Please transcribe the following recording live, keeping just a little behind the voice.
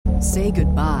Say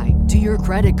goodbye to your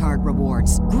credit card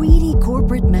rewards. Greedy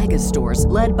corporate mega stores,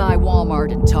 led by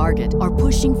Walmart and Target, are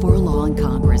pushing for a law in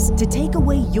Congress to take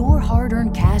away your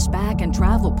hard-earned cash back and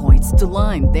travel points to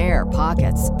line their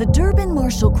pockets. The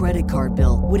Durbin-Marshall credit card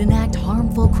bill would enact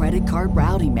harmful credit card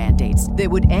routing mandates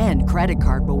that would end credit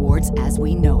card rewards as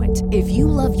we know it. If you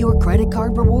love your credit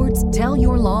card rewards, tell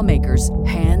your lawmakers,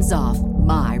 hands off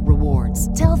my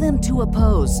rewards. Tell them to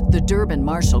oppose the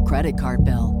Durbin-Marshall credit card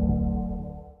bill.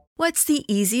 What's the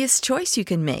easiest choice you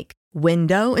can make?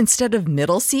 Window instead of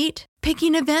middle seat?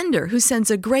 Picking a vendor who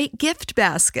sends a great gift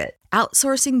basket?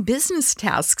 Outsourcing business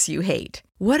tasks you hate?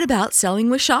 What about selling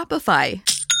with Shopify?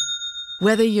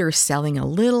 Whether you're selling a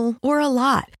little or a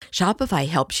lot, Shopify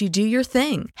helps you do your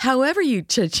thing, however you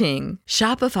cha-ching.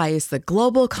 Shopify is the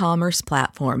global commerce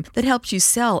platform that helps you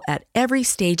sell at every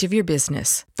stage of your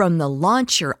business. From the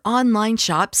launch your online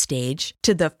shop stage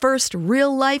to the first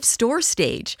real-life store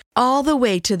stage, all the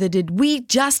way to the did we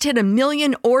just hit 1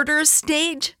 million orders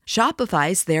stage.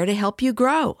 Shopify's there to help you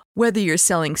grow. Whether you're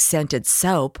selling scented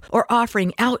soap or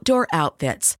offering outdoor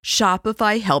outfits,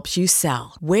 Shopify helps you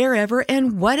sell. Wherever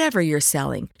and whatever you're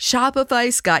selling,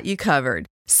 Shopify's got you covered.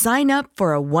 Sign up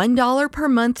for a $1 per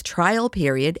month trial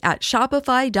period at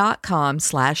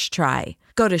shopify.com/try.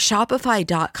 Go to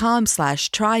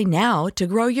shopify.com/try now to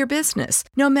grow your business,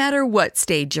 no matter what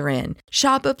stage you're in.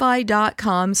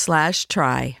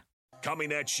 Shopify.com/try.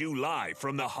 Coming at you live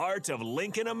from the heart of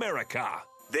Lincoln, America.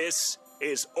 This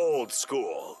is Old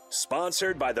School,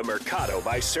 sponsored by the Mercado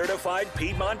by Certified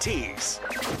Piedmontese.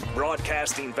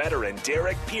 Broadcasting veteran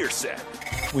Derek Pearson.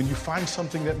 When you find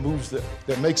something that moves them,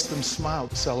 that makes them smile,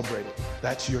 celebrate it.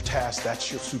 That's your task. That's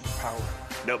your superpower.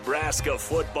 Nebraska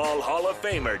Football Hall of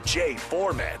Famer Jay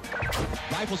Foreman.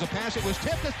 Rifles a pass. It was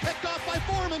tipped. It's picked off by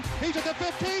Foreman. He's at the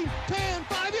 15, 10,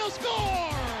 5. He'll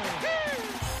score!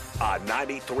 On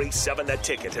 93.7 The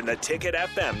Ticket and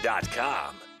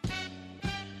theticketfm.com.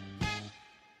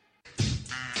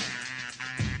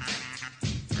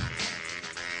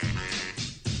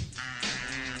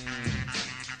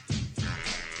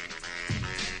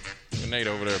 Nate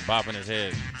over there bopping his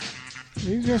head.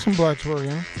 He's got some black twerk, you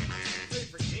know?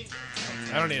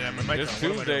 I don't even have my mic It's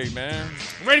on. Tuesday, man.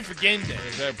 I'm ready for game day.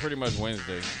 Is that pretty much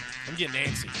Wednesday? I'm getting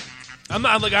antsy. I'm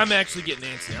actually getting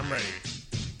antsy. I'm ready.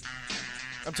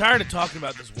 I'm tired of talking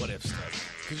about this what if stuff.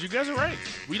 Because you guys are right.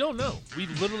 We don't know. We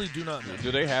literally do not know.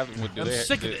 Do they have? I'm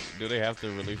sick of it. Do they have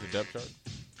to release a depth chart?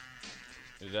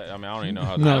 Is that? I mean, I don't even know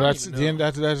how. No,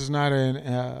 that is not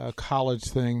a college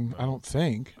thing. I don't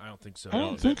think. I don't think so. I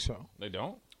don't think so. They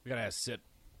don't. We gotta ask Sid.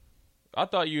 I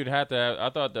thought you'd have to.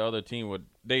 I thought the other team would.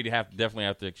 They'd definitely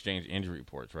have to exchange injury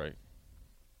reports, right?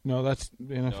 No, that's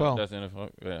the NFL. No, that's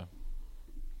NFL. Yeah,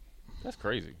 that's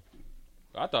crazy.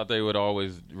 I thought they would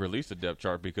always release a depth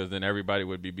chart because then everybody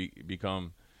would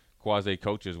become quasi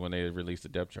coaches when they release the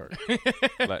depth chart.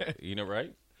 Like, you know,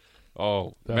 right?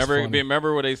 Oh,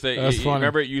 remember what they say?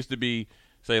 Remember it used to be,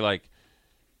 say, like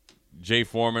Jay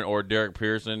Foreman or Derek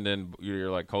Pearson, then you're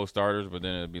like co-starters, but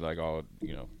then it'd be like, oh,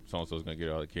 you know, so-and-so's going to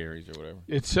get all the carries or whatever.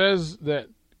 It says that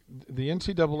the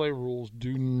NCAA rules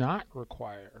do not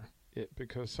require it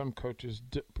because some coaches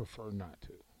prefer not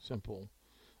to. Simple.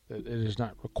 It is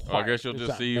not required. Well, I guess you'll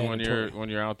just see when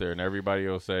you're out there, and everybody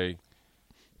will say,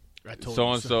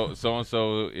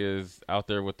 so-and-so is out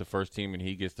there with the first team, and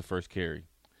he gets the first carry.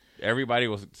 Everybody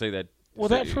will say that. Well,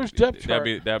 that first depth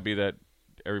chart. That'd be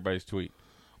everybody's tweet.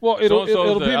 Well,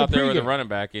 it'll be out there with the running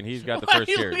back, and he's got the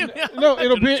first carry.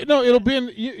 It'll be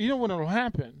in. You know when it'll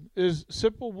happen is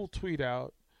Sipple will tweet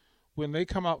out when they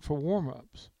come out for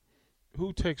warm-ups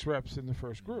who takes reps in the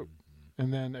first group,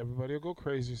 and then everybody will go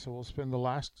crazy. So we'll spend the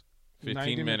last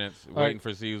 15 minutes waiting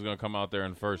for see who's going to come out there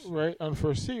in first. Right, on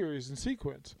first series in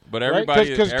sequence. But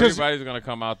everybody's going to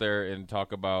come out there and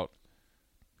talk about.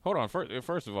 Hold on.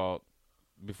 First of all,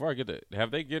 before I get that,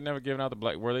 have they never given out the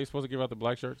black? Were they supposed to give out the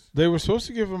black shirts? They were supposed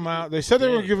to give them out. They said they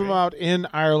were going to give them out in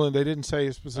Ireland. They didn't say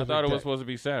a specific. I thought it was day. supposed to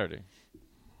be Saturday.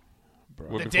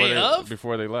 The day of?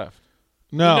 Before they left.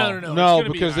 No,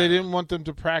 because they didn't want them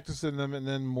to practice in them and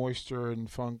then moisture and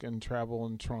funk and travel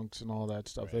in trunks and all that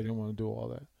stuff. Right. They didn't want to do all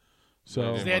that.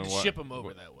 So they had to ship them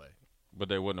over that way. But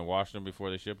they wouldn't have washed them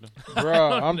before they shipped them?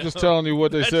 Bro, I'm just telling you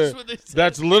what they said.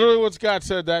 That's literally what Scott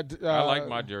said. That I like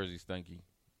my jerseys stinky.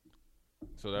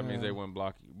 So that means they wouldn't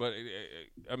block you. But,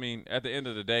 I mean, at the end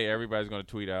of the day, everybody's going to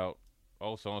tweet out,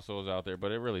 oh, so-and-so is out there.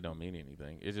 But it really don't mean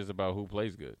anything. It's just about who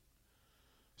plays good.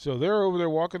 So they're over there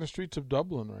walking the streets of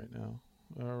Dublin right now.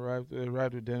 They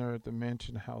arrived at dinner at the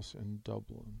Mansion House in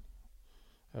Dublin.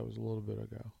 That was a little bit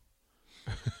ago.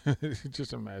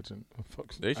 Just imagine,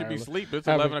 folks. They should be Ireland asleep. It's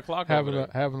having- 11 o'clock. Having over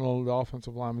there. having a little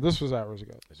offensive lineman. This was hours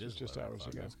ago. It is just 11 hours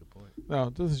o'clock. ago. That's a good point. No,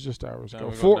 this is just hours Time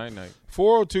ago. we go night-night.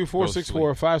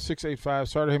 402-464-5685.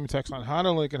 Starter Heyman text line,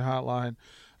 Honda Lincoln hotline,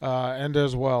 and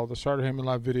as well the Starter Heyman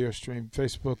live video stream,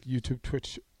 Facebook, YouTube,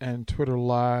 Twitch, and Twitter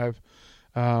live.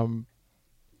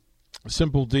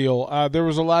 Simple deal. There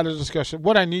was a lot of discussion.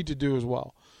 What I need to do as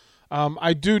well,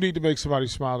 I do need to make somebody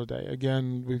smile today.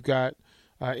 Again, we've got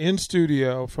in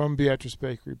studio from Beatrice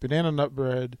Bakery, banana nut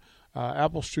bread,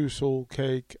 apple streusel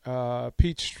cake,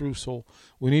 peach streusel.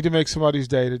 We need to make somebody's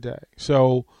day today.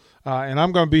 So, and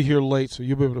I'm going to be here late, so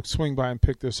you'll be able to swing by and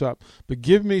pick this up. But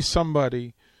give me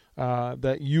somebody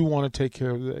that you want to take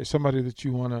care of, somebody that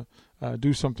you want to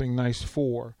do something nice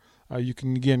for. You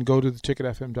can, again, go to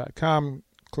theticketfm.com,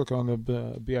 click on the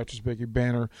Beatrice Bakery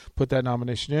banner, put that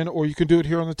nomination in, or you can do it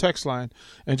here on the text line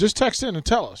and just text in and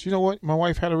tell us, you know what, my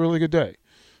wife had a really good day.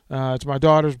 It's my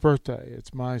daughter's birthday.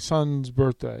 It's my son's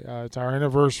birthday. It's our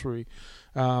anniversary.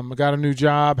 I got a new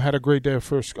job, had a great day.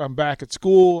 I'm back at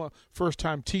school, first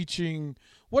time teaching,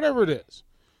 whatever it is.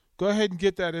 Go ahead and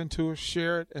get that into us,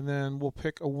 share it, and then we'll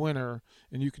pick a winner,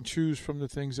 and you can choose from the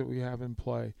things that we have in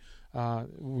play.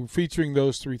 We're featuring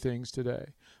those three things today.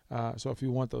 So if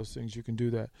you want those things, you can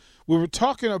do that. We were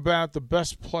talking about the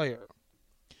best player.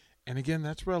 And again,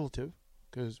 that's relative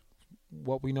because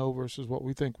what we know versus what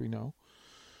we think we know.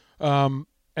 And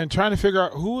trying to figure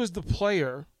out who is the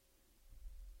player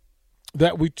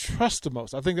that we trust the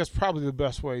most. I think that's probably the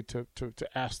best way to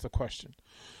ask the question.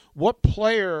 What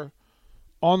player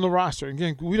on the roster,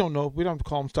 again, we don't know. We don't have to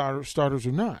call them starters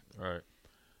or not. Right.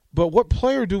 But what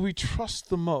player do we trust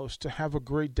the most to have a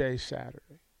great day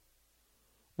Saturday?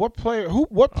 What player?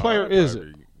 What player is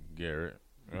it? Garrett.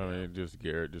 I mean, just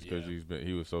Garrett, just because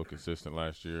he was so consistent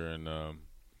last year, and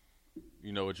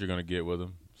you know what you're going to get with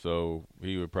him. So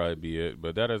he would probably be it.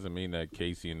 But that doesn't mean that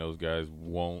Casey and those guys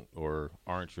won't or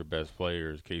aren't your best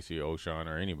players, Casey or O'Shawn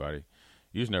or anybody.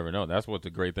 You just never know. That's what the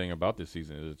great thing about this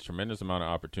season is, a tremendous amount of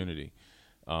opportunity.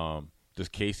 Does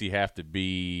Casey have to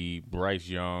be Bryce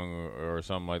Young or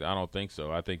something like that? I don't think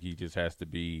so. I think he just has to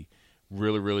be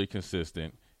really, really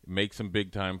consistent, make some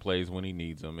big-time plays when he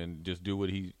needs them, and just do what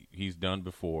he's done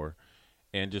before,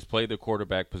 and just play the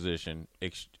quarterback position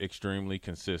extremely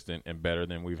consistent and better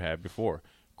than we've had before.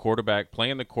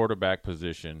 Playing the quarterback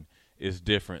position is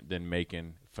different than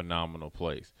making phenomenal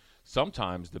plays.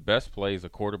 Sometimes the best plays a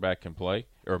quarterback can play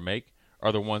or make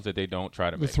are the ones that they don't try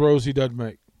to make. The throws he doesn't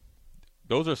make.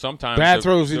 Those are sometimes bad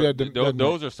throws he doesn't make.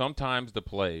 Those are sometimes the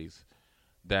plays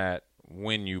that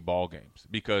win you ball games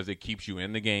because it keeps you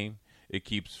in the game. It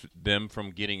keeps them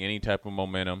from getting any type of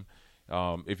momentum.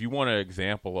 If you want an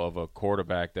example of a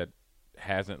quarterback that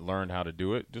hasn't learned how to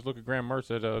do it, just look at Graham Mertz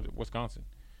at Wisconsin.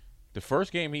 The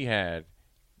first game he had,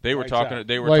 they were talking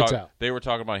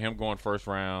about him going first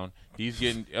round. He's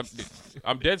getting.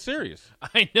 I'm dead serious.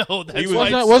 I know. That's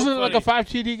wasn't it like a 5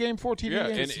 TD game, 4 TD game?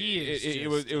 And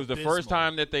it was the first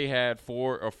time that they had a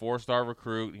 4-star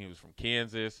recruit. He was from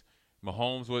Kansas.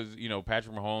 Mahomes was,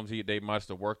 Patrick Mahomes. They must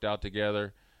have worked out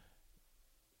together.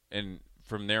 And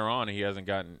from there on, he hasn't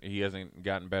gotten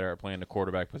better at playing the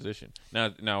quarterback position.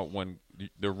 Now when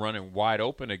they're running wide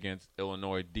open against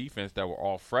Illinois defense that were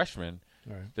all freshmen,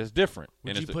 right, that's different.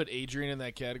 Would you put Adrien in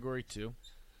that category too?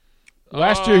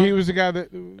 Last year he was the guy that.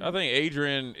 I think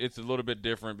Adrien, it's a little bit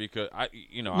different because I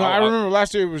remember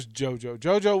last year it was JoJo.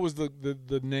 JoJo was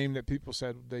the name that people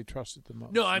said they trusted the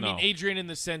most. No, I mean Adrien in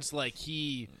the sense like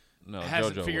he.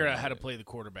 Hasn't JoJo figured out how to play the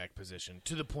quarterback position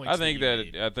to the point. I think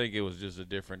it was just a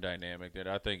different dynamic. That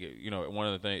I think one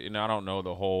of the things, and I don't know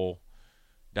the whole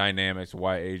dynamics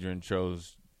why Adrien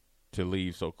chose to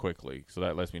leave so quickly. So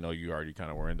that lets me know you already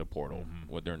kind of were in the portal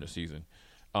during the season.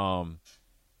 And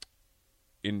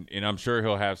I'm sure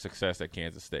he'll have success at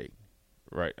Kansas State,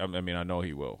 right? I mean, I know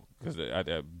he will because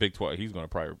at Big 12 he's going to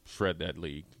probably shred that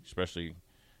league, especially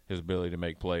his ability to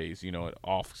make plays.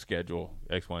 Off schedule,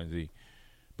 X, Y, and Z.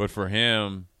 But for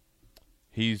him,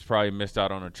 he's probably missed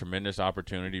out on a tremendous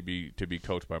opportunity to be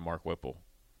coached by Mark Whipple.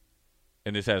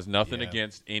 And this has nothing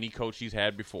against any coach he's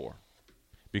had before,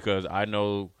 because I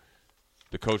know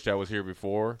the coach that was here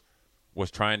before was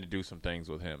trying to do some things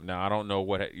with him. Now I don't know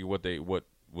what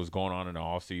was going on in the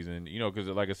offseason, because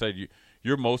like I said,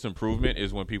 your most improvement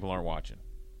is when people aren't watching.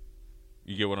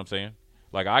 You get what I'm saying?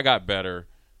 Like I got better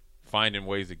finding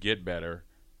ways to get better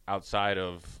outside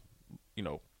of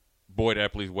Boyd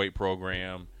Epley's weight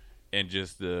program and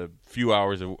just the few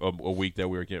hours a week that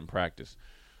we were getting practice.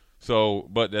 So,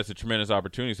 but that's a tremendous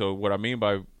opportunity. So what I mean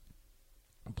by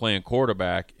playing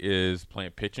quarterback is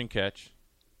playing pitch and catch,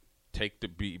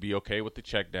 be okay with the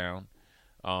check down,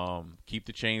 Keep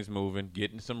the chains moving,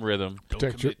 get in some rhythm.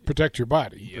 Protect your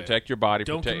body. Yeah. Protect your body.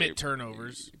 Don't commit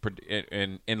turnovers.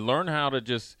 And learn how to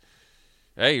just,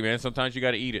 hey, man, sometimes you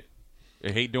got to eat it. I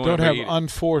hate doing Don't it. have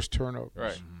unforced turnovers.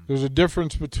 Right. There's a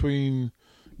difference between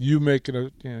you make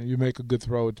a good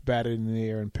throw, it's batted in the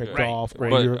air and picked off, or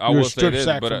you're strip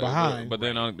sacked from behind. But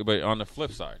then on the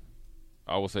flip side,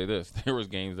 I will say this: there was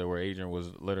games where Adrien was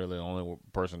literally the only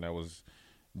person that was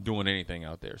doing anything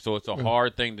out there. So it's a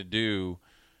hard thing to do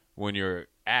when you're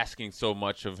asking so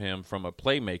much of him from a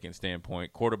playmaking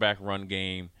standpoint, quarterback run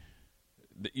game.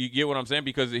 You get what I'm saying?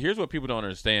 Because here's what people don't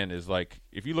understand is, like,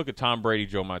 if you look at Tom Brady,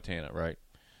 Joe Montana, right?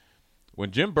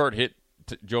 When Jim Burt hit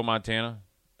Joe Montana,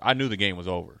 I knew the game was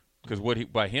over because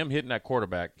by him hitting that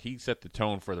quarterback, he set the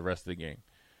tone for the rest of the game.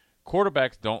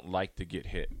 Quarterbacks don't like to get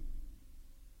hit,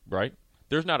 right?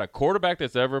 There's not a quarterback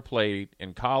that's ever played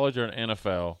in college or in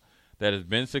NFL that has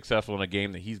been successful in a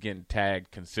game that he's getting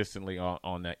tagged consistently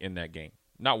in that game.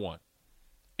 Not one.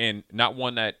 And not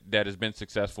one that has been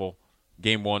successful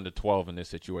game 1 to 12 in this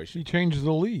situation. He changes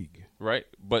the league. Right?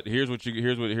 But here's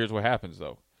what happens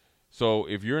though. So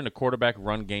if you're in the quarterback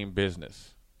run game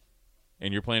business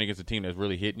and you're playing against a team that's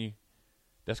really hitting you,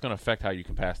 that's going to affect how you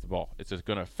can pass the ball. It's just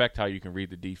going to affect how you can read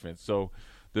the defense. So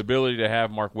the ability to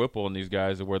have Mark Whipple and these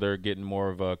guys where they're getting more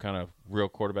of a kind of real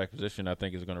quarterback position, I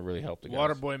think is going to really help the guys.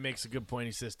 Waterboy makes a good point.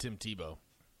 He says Tim Tebow.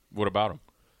 What about him?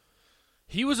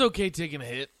 He was okay taking a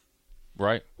hit.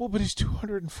 Right. Well, but he's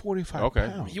 245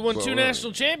 pounds. He won 2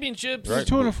 national championships. Right. He's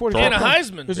 245 and a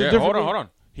pounds. Heisman. Hold on.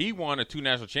 He won 2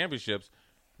 national championships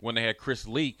when they had Chris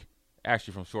Leak,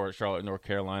 actually from Charlotte, North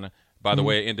Carolina. By the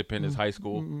way, Independence High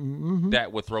School,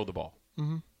 that would throw the ball.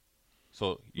 Mm-hmm.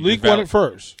 So Leak won it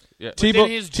first. Yeah.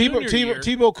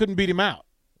 Tebow couldn't beat him out.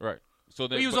 Right. So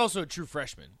he was also a true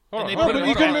freshman. He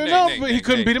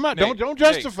couldn't beat him out. Don't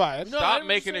justify it. Stop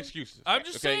making excuses. I'm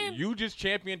just saying. You just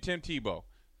championed Tim Tebow.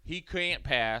 He can't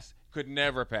pass. Could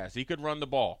never pass. He could run the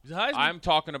ball. I'm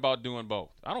talking about doing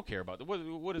both. I don't care about that.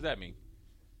 What does that mean?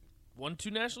 Won 2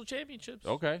 national championships.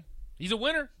 Okay. He's a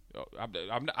winner.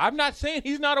 I'm not saying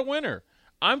he's not a winner.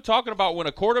 I'm talking about when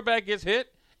a quarterback gets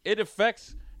hit, it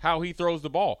affects how he throws the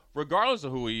ball, regardless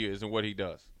of who he is and what he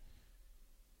does.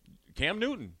 Cam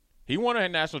Newton, he won a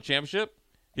national championship.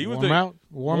 He was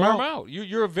warm out.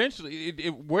 You're eventually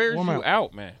it wears you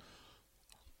out, man.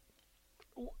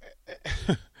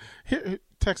 Here,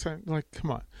 Texan,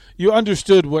 come on. You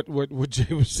understood what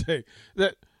Jay was saying,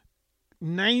 that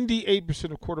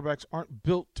 98% of quarterbacks aren't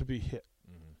built to be hit.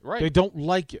 Right. They don't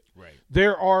like it. Right.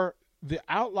 There are the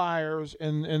outliers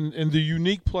and the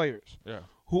unique players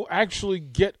who actually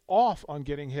get off on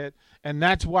getting hit, and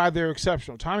that's why they're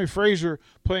exceptional. Tommy Frazier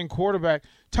playing quarterback,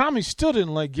 Tommy still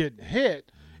didn't like getting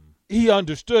hit. He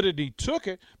understood it, he took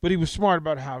it, but he was smart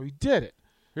about how he did it.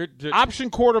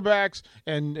 Option quarterbacks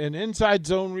and inside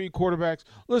zone read quarterbacks.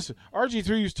 Listen,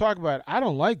 RG3 used to talk about it. I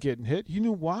don't like getting hit. You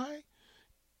knew why?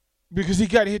 Because he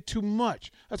got hit too much.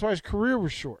 That's why his career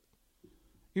was short.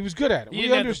 He was good at it. He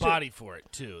didn't have the body for it,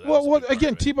 too.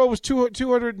 Again, Tebow was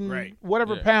 200 and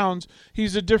whatever pounds.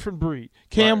 He's a different breed.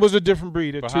 Cam was a different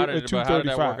breed at 235. But how did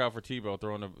that work out for Tebow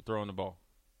throwing the ball?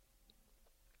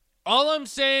 All I'm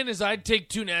saying is I'd take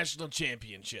 2 national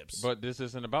championships. But this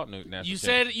isn't about national You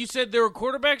said there were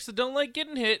quarterbacks that don't like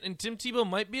getting hit, and Tim Tebow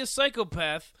might be a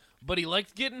psychopath, but he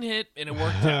liked getting hit, and it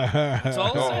worked out. That's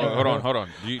all I'm saying. Hold on. Hold on.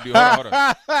 He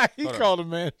called a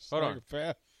man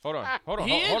psychopath. Hold on.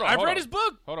 I've read his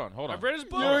book. Hold on. I've read his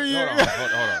book. Hold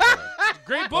on.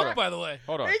 Great book, by the way.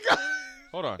 Hold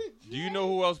on. Do you know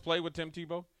who else played with Tim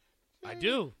Tebow? I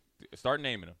do. Start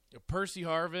naming them. Percy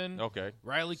Harvin. Okay.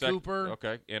 Riley Cooper.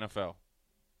 Okay. NFL.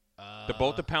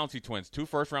 Both the Pouncey twins, 2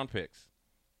 first-round picks.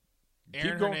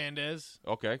 Aaron Hernandez.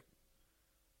 Okay.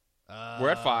 We're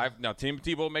at 5. Now, Tim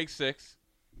Tebow makes 6.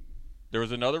 There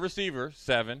was another receiver,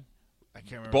 7. I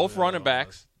can't remember. Both running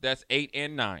backs, that's 8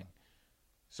 and 9.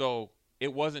 So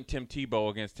it wasn't Tim Tebow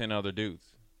against 10 other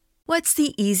dudes. What's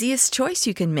the easiest choice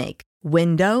you can make?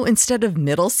 Window instead of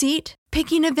middle seat?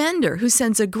 Picking a vendor who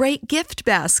sends a great gift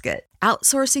basket?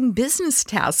 Outsourcing business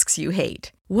tasks you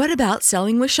hate? What about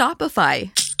selling with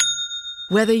Shopify?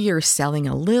 Whether you're selling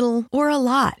a little or a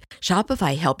lot,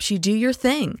 Shopify helps you do your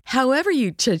thing, however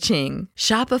you cha-ching.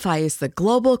 Shopify is the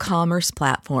global commerce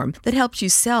platform that helps you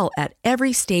sell at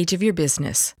every stage of your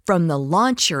business. From the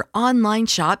launch your online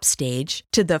shop stage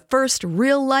to the first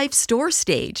real-life store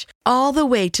stage, all the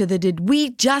way to the did we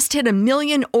just hit 1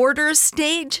 million orders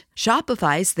stage.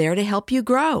 Shopify's there to help you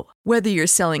grow. Whether you're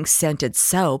selling scented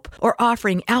soap or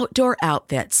offering outdoor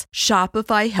outfits,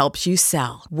 Shopify helps you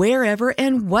sell. Wherever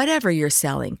and whatever you're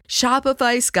selling,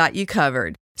 Shopify's got you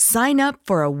covered. Sign up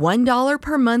for a $1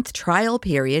 per month trial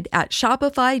period at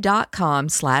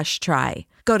shopify.com/try.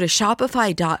 Go to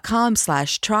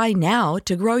shopify.com/try now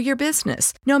to grow your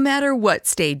business, no matter what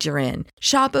stage you're in.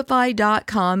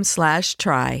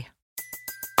 Shopify.com/try.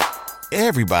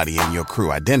 Everybody in your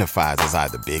crew identifies as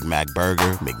either Big Mac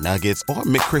Burger, McNuggets, or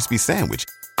McCrispy Sandwich.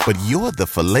 But you're the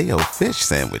Filet-O-Fish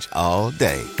Sandwich all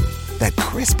day. That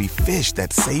crispy fish,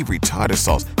 that savory tartar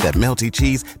sauce, that melty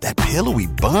cheese, that pillowy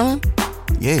bun.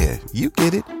 Yeah, you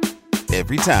get it.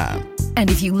 Every time. And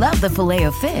if you love the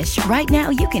Filet-O-Fish, right now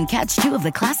you can catch 2 of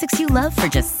the classics you love for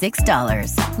just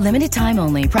 $6. Limited time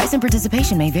only. Price and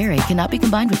participation may vary. Cannot be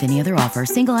combined with any other offer.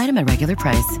 Single item at regular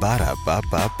price.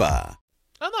 Ba-da-ba-ba-ba.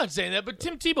 I'm not saying that, but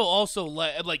Tim Tebow also,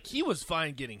 he was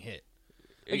fine getting hit.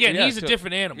 Again, he's a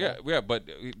different animal. Yeah, but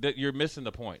you're missing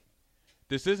the point.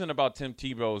 This isn't about Tim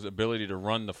Tebow's ability to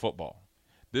run the football.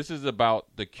 This is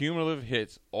about the cumulative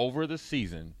hits over the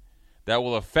season that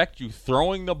will affect you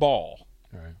throwing the ball,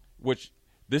 right. Which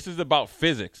this is about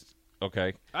physics,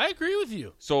 okay? I agree with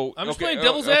you. So I'm just playing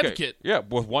devil's advocate. Yeah,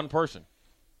 with one person.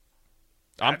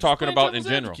 I'm talking about in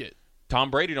general. Advocate.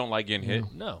 Tom Brady don't like getting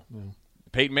hit. No.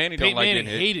 Peyton Manning don't like getting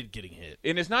hit. Hated getting hit.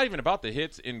 And it's not even about the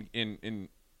hits in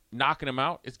knocking him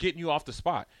out. It's getting you off the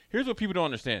spot. Here's what people don't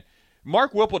understand.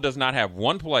 Mark Whipple does not have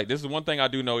one play. This is one thing I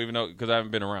do know, even though because I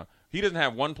haven't been around. He doesn't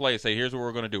have one play to say, here's what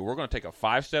we're going to do. We're going to take a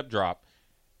 5-step drop.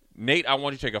 Nate, I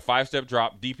want you to take a 5-step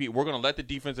drop. DP, we're going to let the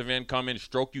defensive end come in,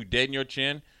 stroke you dead in your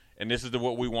chin, and this is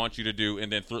what we want you to do.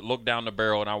 And then look down the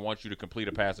barrel, and I want you to complete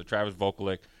a pass to Travis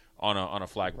Vokalek on a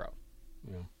flag route.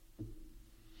 Yeah.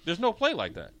 There's no play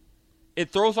like that.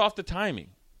 It throws off the timing.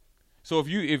 So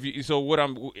what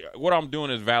I'm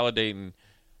doing is validating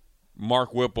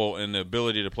Mark Whipple and the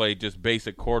ability to play just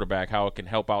basic quarterback, how it can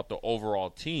help out the overall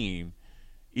team,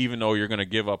 even though you're going to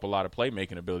give up a lot of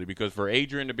playmaking ability. Because for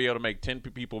Adrien to be able to make 10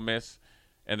 people miss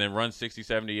and then run 60,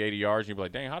 70, 80 yards, you'll be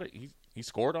like, dang, how did he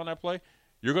scored on that play?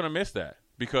 You're going to miss that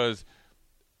because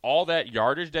all that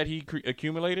yardage that he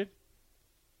accumulated,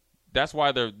 that's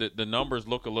why the numbers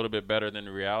look a little bit better than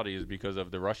the reality is because of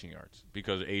the rushing yards,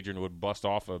 because Adrien would bust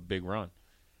off a big run.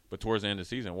 But towards the end of the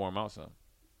season, wore him out some.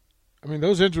 I mean,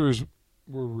 those injuries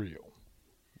were real.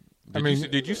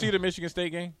 Did you see the Michigan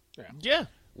State game? Yeah.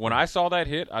 When I saw that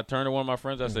hit, I turned to one of my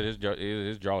friends. I said, his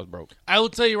jaw is broke. I will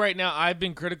tell you right now, I've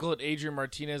been critical at Adrien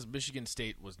Martinez. Michigan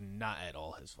State was not at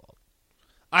all his fault.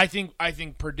 I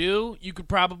think Purdue you could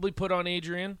probably put on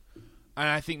Adrien, and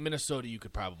I think Minnesota you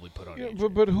could probably put on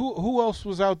Adrien. But who else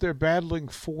was out there battling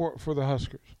for the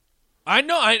Huskers? I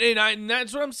know, and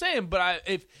that's what I'm saying. But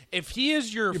if he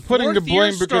is your you're putting the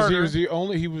blame because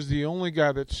starter, he was the only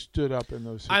guy that stood up in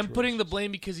those situations. I'm putting the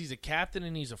blame because he's a captain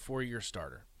and he's a 4-year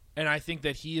starter. And I think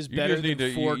that he is better than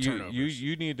 4 turnovers.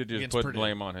 You need to just put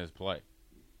blame on his play.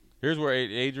 Here's where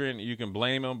Adrien, you can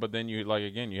blame him, but then you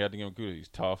have to give him kudos. He's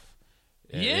tough.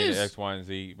 He is. X, Y, and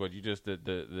Z. But you just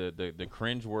the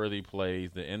cringe-worthy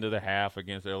plays, the end of the half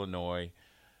against Illinois,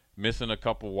 missing a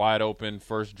couple wide open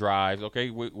first drives. Okay,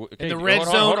 in the red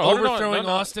zone, overthrowing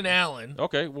Austin Allen.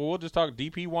 Okay, well we'll just talk.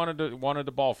 DP wanted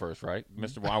the ball first, right?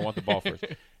 Mr. I want the ball first.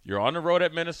 You're on the road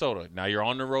at Minnesota. Now you're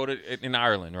on the road in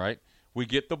Ireland, right? We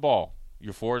get the ball.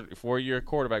 Your four-year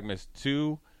quarterback missed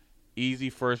 2 easy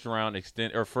first down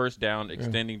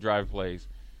extending drive plays,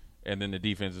 and then the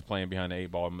defense is playing behind the 8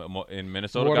 ball. In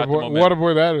Minnesota,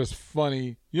 Waterboy, that is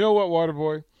funny. You know what,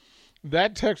 Waterboy?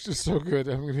 That text is so good.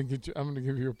 I'm going to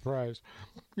give you a prize.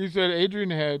 He said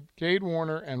Adrien had Cade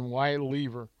Warner and Wyatt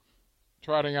Lever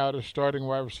trotting out as starting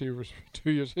wide receivers for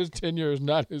 2 years. His tenure is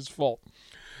not his fault.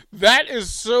 That is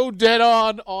so dead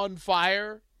on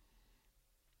fire.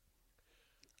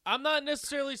 I'm not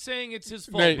necessarily saying it's his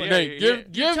fault.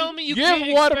 Nate, give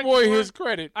Waterboy his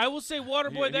credit. I will say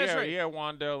Waterboy, that's right. He had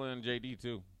Wandell and JD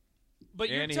too. But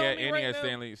you're telling me right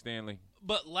now. Stanley.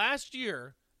 But last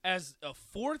year, as a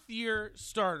 4th-year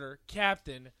starter,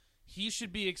 captain, he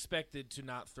should be expected to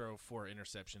not throw 4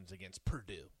 interceptions against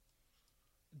Purdue.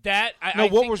 That's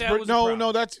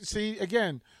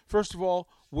again. First of all,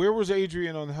 where was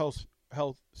Adrien on the health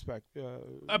spec?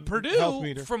 Purdue, health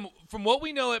meter. From what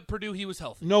we know at Purdue, he was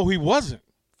healthy. No, he wasn't.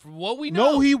 From what we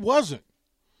know, no, he wasn't.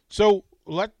 So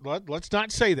let's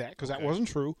not say that because that wasn't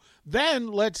true.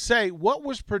 Then let's say what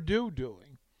was Purdue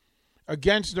doing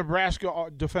against Nebraska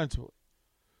defensively?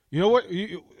 You know what?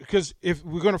 Because if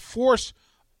we're going to force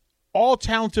all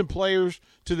talented players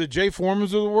to the Jay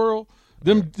Formans of the world,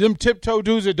 them tiptoe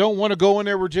dudes that don't want to go in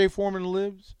there where Jay Foreman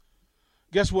lives,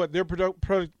 guess what? Their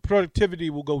productivity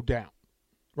will go down.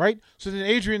 Right? So then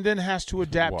Adrien then has to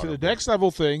adapt to the next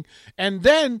level thing. And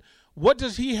then what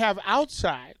does he have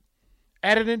outside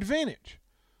at an advantage?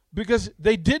 because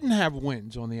they didn't have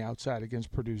wins on the outside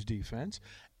against Purdue's defense,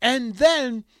 and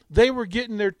then they were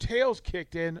getting their tails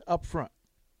kicked in up front.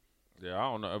 Yeah,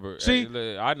 I don't know. But See,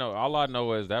 I know. All I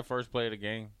know is that first play of the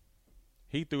game,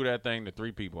 he threw that thing to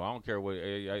 3 people. I don't care what.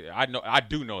 I know. I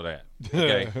do know that.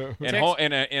 Okay,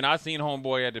 and I seen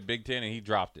homeboy at the Big Ten, and he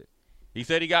dropped it. He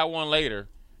said he got one later,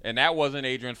 and that wasn't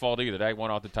Adrian's fault either. That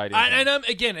went off the tight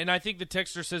end. And I think the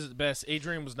texter says it best.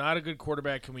 Adrien was not a good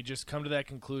quarterback. Can we just come to that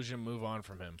conclusion and move on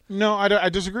from him? No, I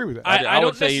disagree with that. I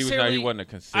would say he wasn't a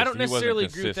consistent. I don't necessarily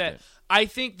agree with that. I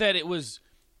think that it was.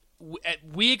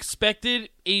 We expected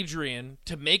Adrien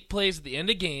to make plays at the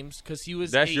end of games because he was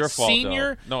That's your fault,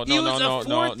 senior. No, he was a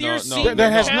fourth-year senior.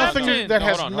 That has captain.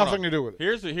 nothing to do with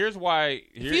it. Here's why.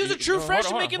 If he was a true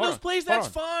freshman making those plays, that's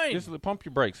fine. Just pump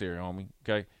your brakes here, homie.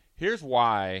 Okay. Here's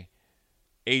why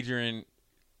Adrien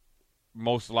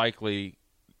most likely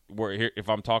were here. If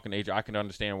I'm talking to Adrien, I can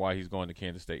understand why he's going to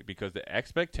Kansas State because the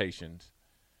expectations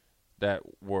that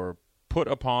were put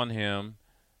upon him,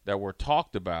 that were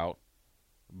talked about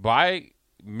by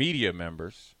media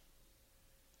members,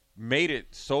 made it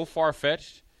so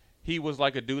far-fetched. He was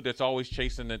like a dude that's always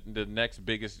chasing the next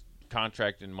biggest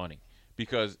contract in money.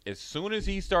 Because as soon as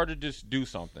he started to do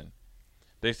something,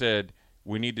 they said,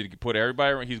 we need to put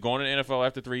everybody – he's going to the NFL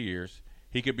after 3 years.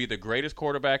 He could be the greatest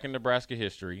quarterback in Nebraska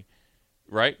history,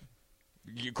 right?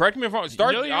 Correct me if I'm wrong.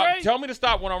 Right. Tell me to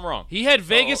stop when I'm wrong. He had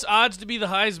Vegas odds to be the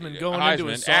Heisman going into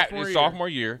his sophomore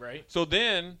year. Right. So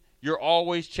then – you're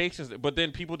always chasing, but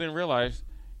then people didn't realize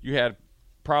you had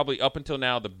probably up until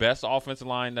now the best offensive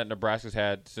line that Nebraska's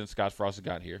had since Scott Frost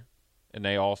got here, and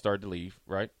they all started to leave,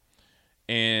 right?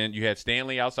 And you had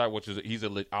Stanley outside, which is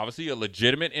obviously a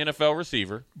legitimate NFL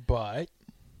receiver. But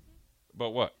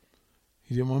what?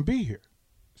 He didn't want to be here.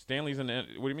 Stanley's in the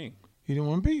 – what do you mean? He didn't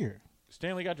want to be here.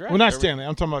 Stanley got drafted. Well, not Stanley.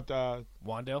 I'm talking about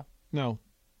Wandale? No.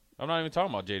 I'm not even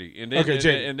talking about JD. And then,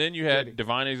 JD. And then you had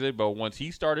Devine Ezigbo. Once he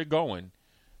started going –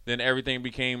 then everything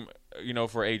became,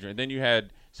 for Adrien. Then you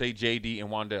had, say, JD and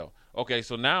Wandale. Okay,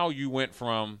 so now you went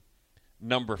from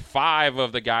number 5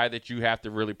 of the guy that you have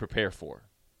to really prepare for,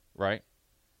 right?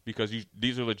 Because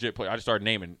these are legit players. I just started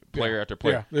naming player after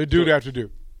player. Yeah, they're dude after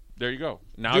dude. There you go.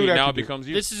 Now it becomes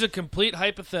you. This is a complete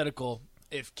hypothetical.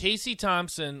 If Casey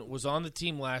Thompson was on the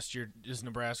team last year, does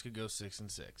Nebraska go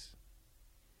 6-6?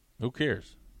 Who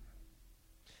cares?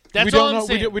 That's all I'm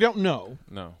saying. We don't know.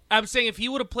 No. I'm saying if he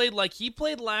would have played like he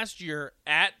played last year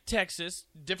at Texas,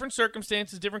 different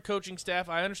circumstances, different coaching staff,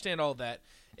 I understand all that.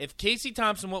 If Casey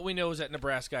Thompson, what we know is at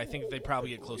Nebraska, I think they probably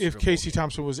get closer. If Casey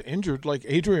Thompson was injured like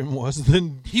Adrien was,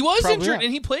 then he was injured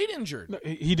and he played injured. No,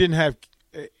 he didn't have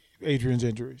Adrian's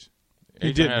injuries.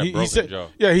 He did. He said, jaw.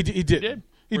 Yeah, he did.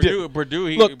 Purdue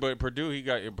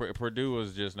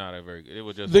was just not a very. It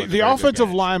was just the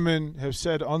offensive linemen have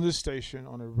said on this station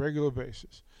on a regular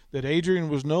basis that Adrien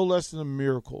was no less than a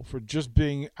miracle for just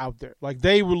being out there. Like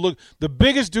they were the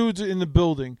biggest dudes in the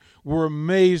building were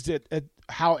amazed at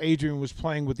how Adrien was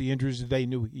playing with the injuries that they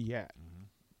knew he had.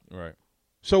 Mm-hmm. Right.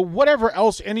 So whatever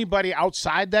else anybody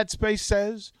outside that space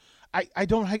says, I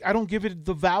don't give it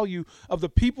the value of the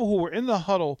people who were in the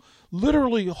huddle,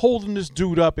 literally holding this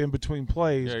dude up in between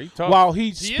plays while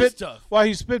he spit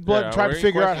blood and tried to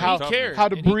figure out how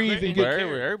to breathe and get.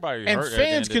 And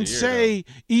fans can say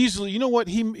easily, you know what,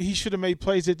 he should have made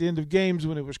plays at the end of games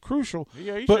when it was crucial.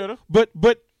 Yeah, he should have.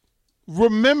 But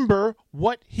remember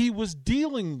what he was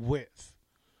dealing with.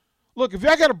 Look, if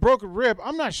I got a broken rib,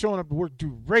 I'm not showing up to work to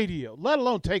do radio, let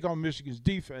alone take on Michigan's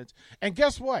defense. And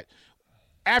guess what?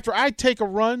 After I take a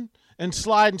run and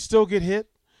slide and still get hit,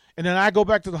 and then I go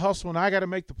back to the hustle and I got to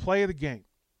make the play of the game,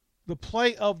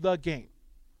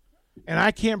 and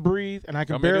I can't breathe and I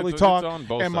can barely talk,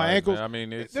 and my ankles. I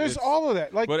mean, there's all of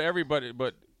that. Like, but everybody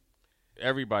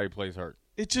plays hurt.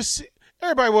 It just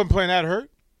everybody wasn't playing that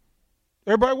hurt.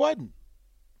 Everybody wasn't.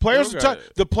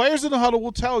 The players in the huddle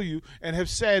will tell you and have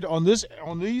said on these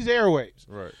airwaves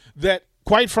that,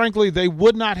 quite frankly, they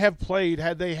would not have played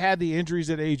had they had the injuries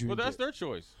that Adrien Well, that's did. their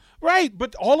choice. Right,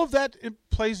 but all of that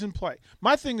plays in play.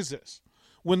 My thing is this.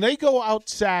 When they go out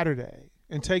Saturday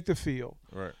and take the field,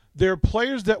 there are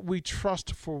players that we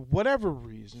trust for whatever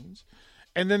reasons,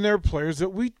 and then there are players that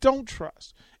we don't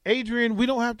trust. Adrien, we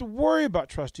don't have to worry about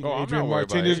trusting Adrien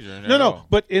Martinez. No.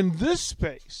 But in this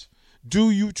space,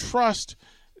 do you trust –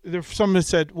 there's some that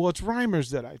said, well, it's Reimers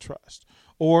that I trust,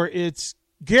 or it's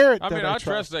Garrett that I trust.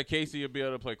 I trust that Casey will be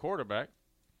able to play quarterback.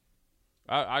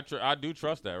 I do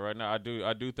trust that right now. I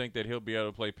do think that he'll be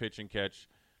able to play pitch and catch.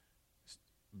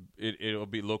 It'll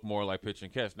look more like pitch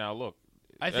and catch. Now, look.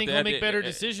 I think he'll make better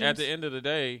decisions. At the end of the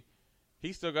day,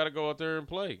 he's still got to go out there and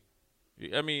play.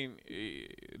 I mean,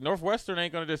 Northwestern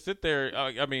ain't going to just sit there.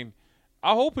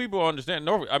 I hope people understand.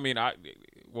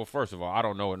 Well, first of all, I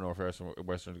don't know what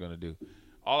Northwestern's going to do.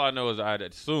 All I know is I'd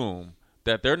assume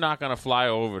that they're not going to fly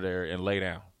over there and lay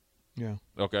down. Yeah.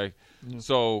 Okay? Yeah.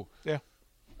 So yeah.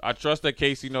 I trust that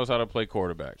Casey knows how to play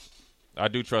quarterback. I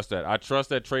do trust that. I trust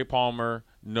that Trey Palmer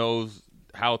knows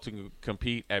how to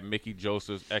compete at Mickey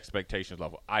Joseph's expectations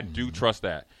level. I do trust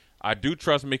that. I do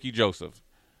trust Mickey Joseph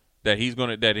that he's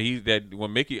going to that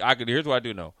when Mickey here's what I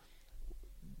do know.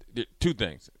 Two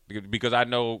things, because I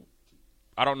don't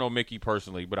know Mickey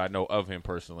personally, but I know of him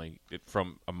personally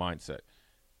from a mindset.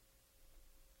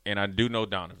 And I do know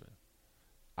Donovan.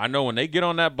 I know when they get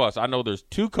on that bus, I know there's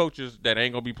two coaches that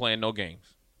ain't going to be playing no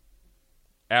games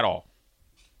at all.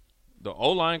 The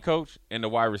O-line coach and the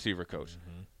wide receiver coach.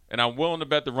 Mm-hmm. And I'm willing to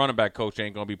bet the running back coach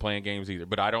ain't going to be playing games either.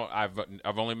 But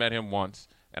I've only met him once,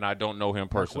 and I don't know him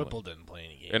personally. Mark Whipple didn't play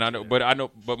any games. And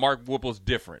but Mark Whipple's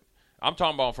different. I'm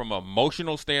talking about from an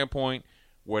emotional standpoint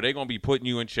where they're going to be putting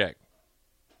you in check.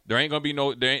 There ain't going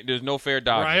to be there's no fair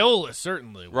dodging. Raiola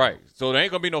certainly will. Right. So there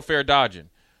ain't going to be no fair dodging.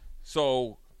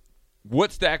 So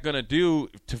what's that going to do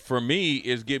for me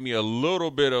is give me a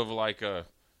little bit of like a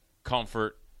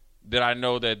comfort that I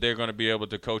know that they're going to be able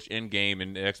to coach in game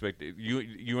and expect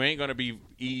you ain't going to be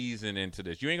easing into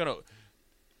this. You ain't going to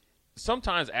 –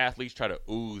 sometimes athletes try to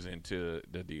ooze into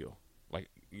the deal, like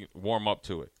warm up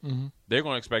to it. Mm-hmm. They're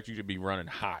going to expect you to be running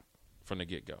hot from the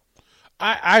get-go.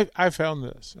 I found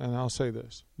this, and I'll say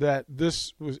this, that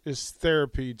this is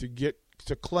therapy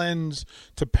to cleanse,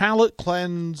 to palate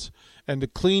cleanse, and to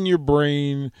clean your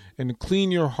brain and to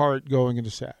clean your heart going into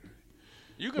Saturday.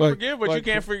 You can forgive, but you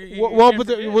can't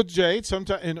forget. With Jade,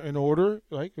 sometimes in order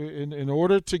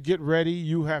to get ready,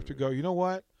 you have to go. You know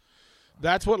what?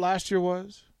 That's what last year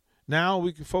was. Now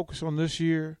we can focus on this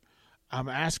year. I'm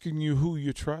asking you who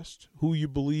you trust, who you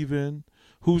believe in,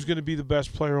 who's going to be the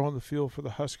best player on the field for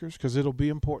the Huskers, because it'll be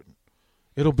important.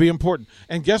 It'll be important.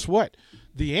 And guess what?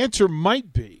 The answer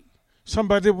might be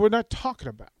somebody that we're not talking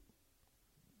about.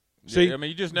 See, yeah, I mean,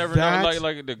 you just never know.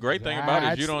 Like the great thing about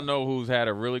it is you don't know who's had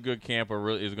a really good camp or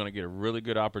is going to get a really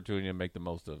good opportunity to make the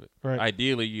most of it. Right.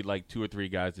 Ideally, you'd like 2 or 3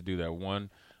 guys to do that.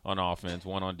 One on offense,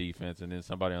 one on defense, and then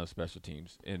somebody on the special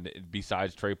teams. And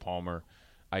besides Trey Palmer,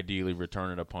 ideally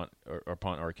returning a punt or a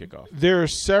kickoff. There are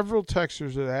several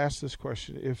texters that asked this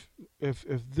question.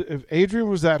 If Adrien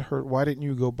was that hurt, why didn't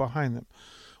you go behind them?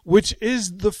 Which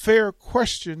is the fair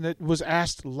question that was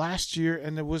asked last year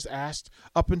and it was asked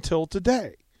up until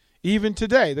today. Even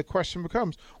today, the question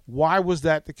becomes, why was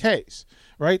that the case,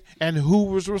 right? And who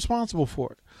was responsible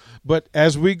for it? But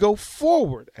as we go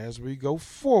forward, I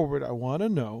want to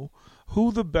know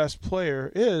who the best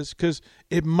player is, because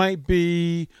it might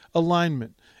be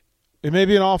alignment. It may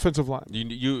be an offensive lineman.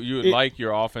 You like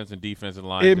your offense and defensive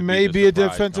line. It may be a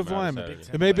defensive lineman.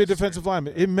 It may be a defensive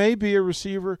lineman. It may be a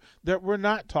receiver that we're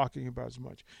not talking about as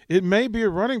much. It may be a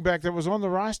running back that was on the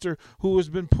roster who has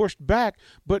been pushed back,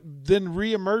 but then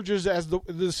reemerges as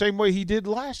the same way he did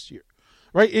last year.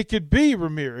 Right? It could be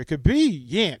Ramir. It could be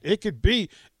Yant. It could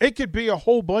be a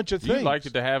whole bunch of things. You'd like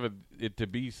it to have it to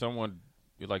be someone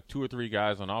like 2 or 3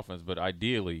 guys on offense, but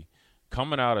ideally,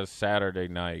 coming out of Saturday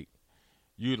night,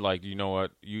 you'd like, you know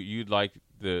what, you'd like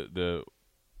the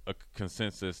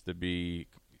consensus to be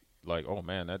like, oh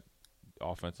man, that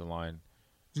offensive line,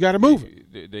 you got to move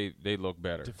it. They look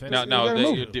better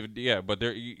but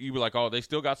you were like, oh, they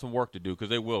still got some work to do, because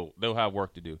they'll have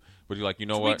work to do. But you're like, you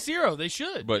know what, week 0, they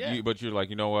should. But you're like,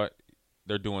 you know what,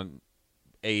 they're doing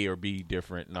A or B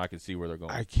different, and I can see where they're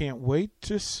going. I can't wait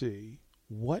to see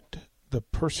what the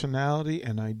personality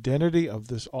and identity of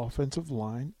this offensive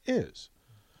line is.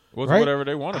 Well, right? Whatever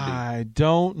they want to be. I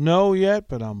don't know yet,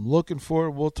 but I'm looking for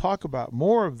it. We'll talk about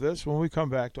more of this when we come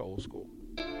back to Old School.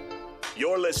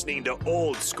 You're listening to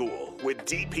Old School with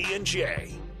DP and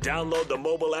J. Download the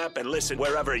mobile app and listen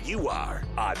wherever you are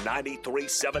on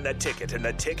 93.7 The Ticket and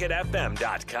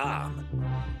theticketfm.com.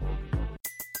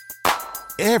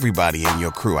 Everybody in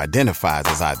your crew identifies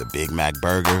as either Big Mac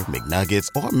Burger, McNuggets,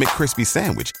 or McCrispy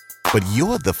Sandwich. But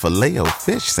you're the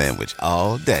Filet-O-Fish Sandwich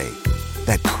all day.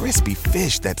 That crispy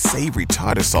fish, that savory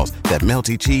tartar sauce, that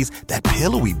melty cheese, that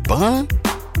pillowy bun.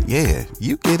 Yeah,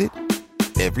 you get it.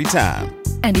 Every time.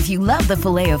 And if you love the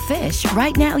Filet-O-Fish,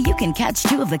 right now you can catch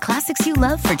 2 of the classics you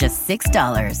love for just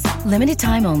 $6. Limited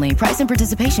time only. Price and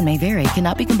participation may vary.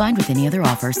 Cannot be combined with any other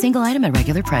offer. Single item at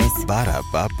regular price.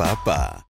 Ba-da-ba-ba-ba.